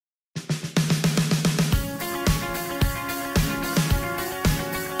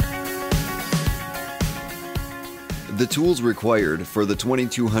The tools required for the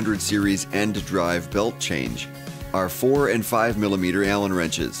 2200 Series End Drive belt change are 4 and 5 mm Allen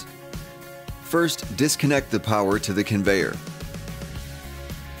wrenches. First, disconnect the power to the conveyor.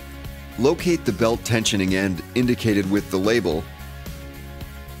 Locate the belt tensioning end indicated with the label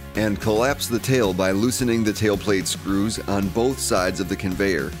and collapse the tail by loosening the tail plate screws on both sides of the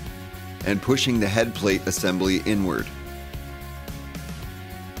conveyor and pushing the head plate assembly inward.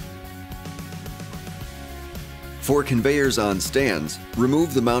 For conveyors on stands,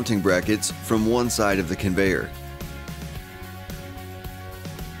 remove the mounting brackets from one side of the conveyor.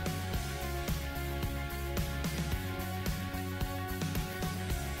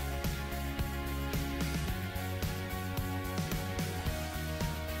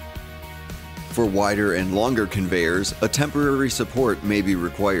 For wider and longer conveyors, a temporary support may be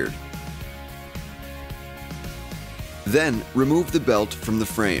required. Then, remove the belt from the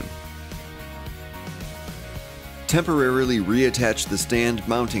frame. Temporarily reattach the stand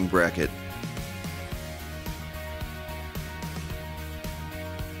mounting bracket.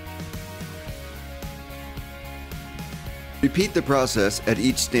 Repeat the process at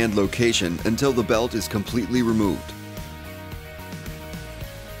each stand location until the belt is completely removed.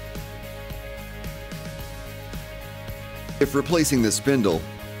 If replacing the spindle,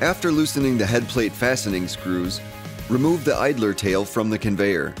 after loosening the head plate fastening screws, remove the idler tail from the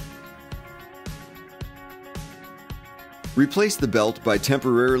conveyor. Replace the belt by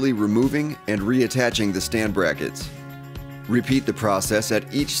temporarily removing and reattaching the stand brackets. Repeat the process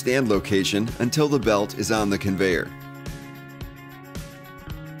at each stand location until the belt is on the conveyor.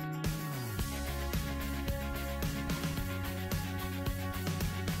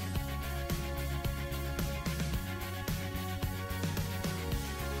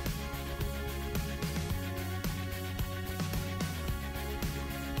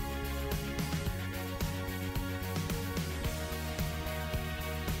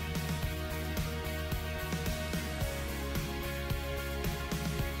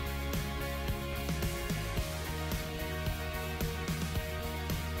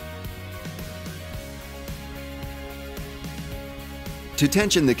 To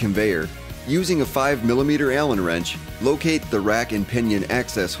tension the conveyor, using a 5 mm Allen wrench, locate the rack and pinion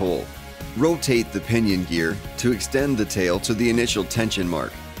access hole. Rotate the pinion gear to extend the tail to the initial tension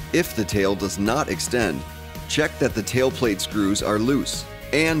mark. If the tail does not extend, check that the tail plate screws are loose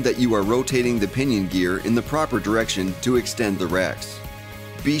and that you are rotating the pinion gear in the proper direction to extend the racks.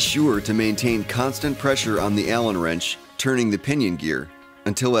 Be sure to maintain constant pressure on the Allen wrench turning the pinion gear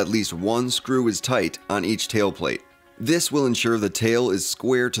until at least one screw is tight on each tail plate. This will ensure the tail is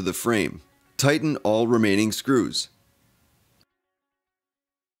square to the frame. Tighten all remaining screws.